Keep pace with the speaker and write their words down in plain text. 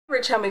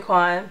Rich Homie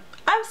Quan.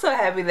 I'm so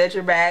happy that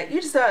you're back. You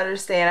just don't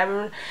understand. I've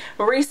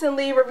been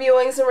recently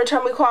reviewing some Rich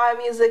Homie Quan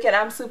music and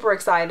I'm super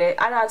excited.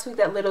 I know I tweet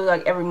that literally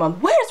like every month.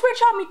 Where's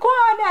Rich Homie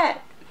Quan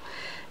at?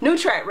 New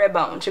track,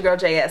 Redbone. It's your girl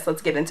JS.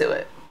 Let's get into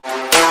it.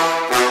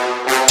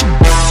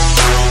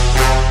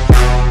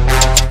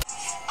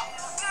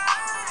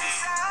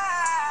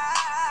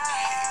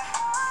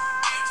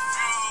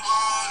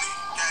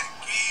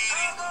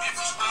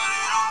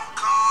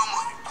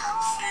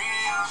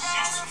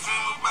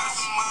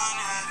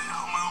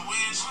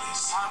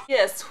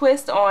 Yes,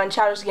 twist on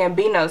Childish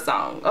Gambino's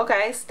song.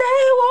 Okay, stay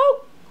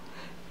woke,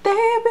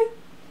 baby.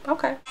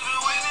 Okay.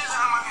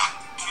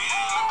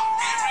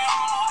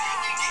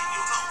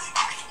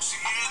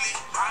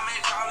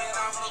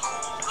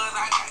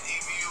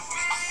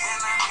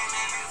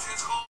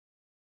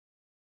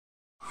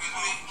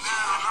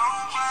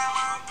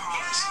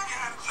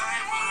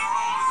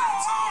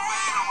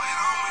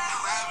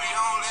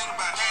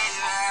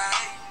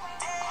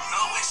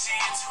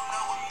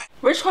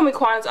 Rich Homie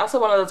Quan is also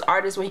one of those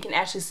artists where he can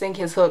actually sing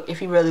his hook if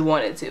he really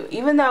wanted to.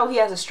 Even though he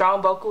has a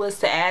strong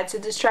vocalist to add to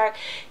this track,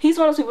 he's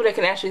one of those people that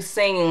can actually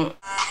sing. You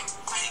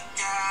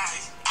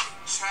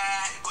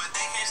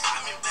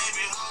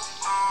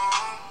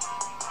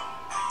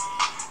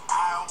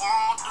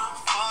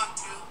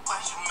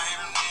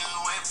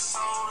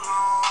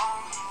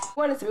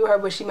wanted to be with her,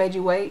 but she made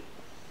you wait.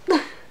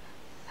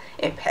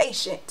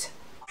 Impatient.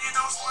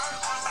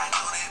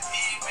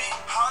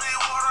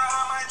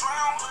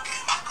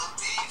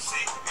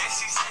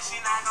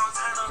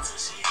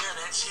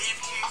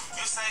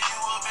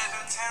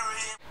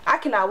 I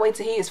cannot wait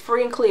till he is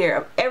free and clear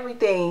of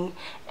everything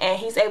and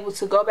he's able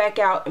to go back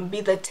out and be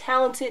the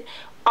talented,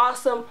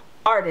 awesome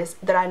artist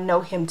that I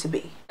know him to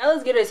be. Now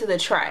let's get into the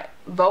track.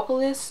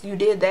 Vocalist, you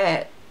did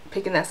that,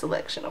 picking that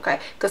selection, okay?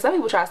 Because some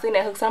people try to sing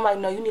that hook, so I'm like,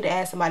 no, you need to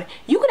add somebody.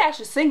 You could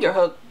actually sing your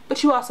hook,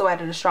 but you also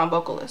added a strong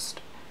vocalist.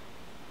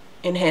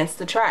 Enhance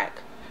the track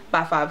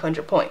by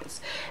 500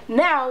 points.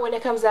 Now, when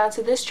it comes down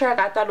to this track,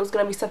 I thought it was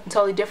going to be something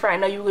totally different.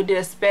 I know you did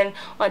a spin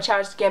on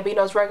Childish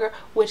Gambino's record,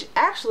 which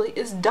actually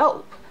is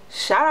dope.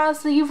 Shout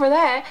outs to you for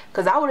that,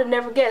 because I would have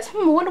never guessed.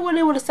 I wonder what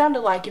it would have sounded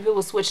like if it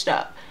was switched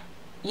up.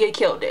 You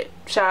killed it.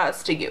 Shout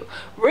outs to you.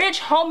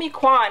 Rich Homie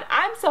Quan.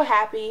 I'm so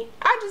happy.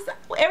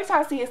 Every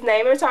time I see his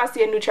name, every time I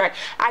see a new track,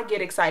 I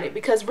get excited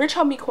because Rich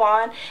Homie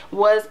Quan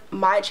was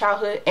my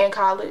childhood and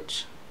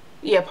college.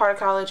 Yeah, part of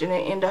college and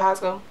then into high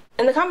school.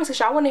 In the comment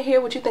section, I want to hear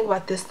what you think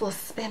about this little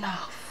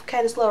spin-off.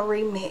 Okay, this little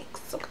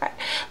remix. Okay,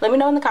 let me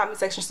know in the comment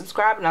section.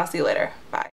 Subscribe and I'll see you later. Bye.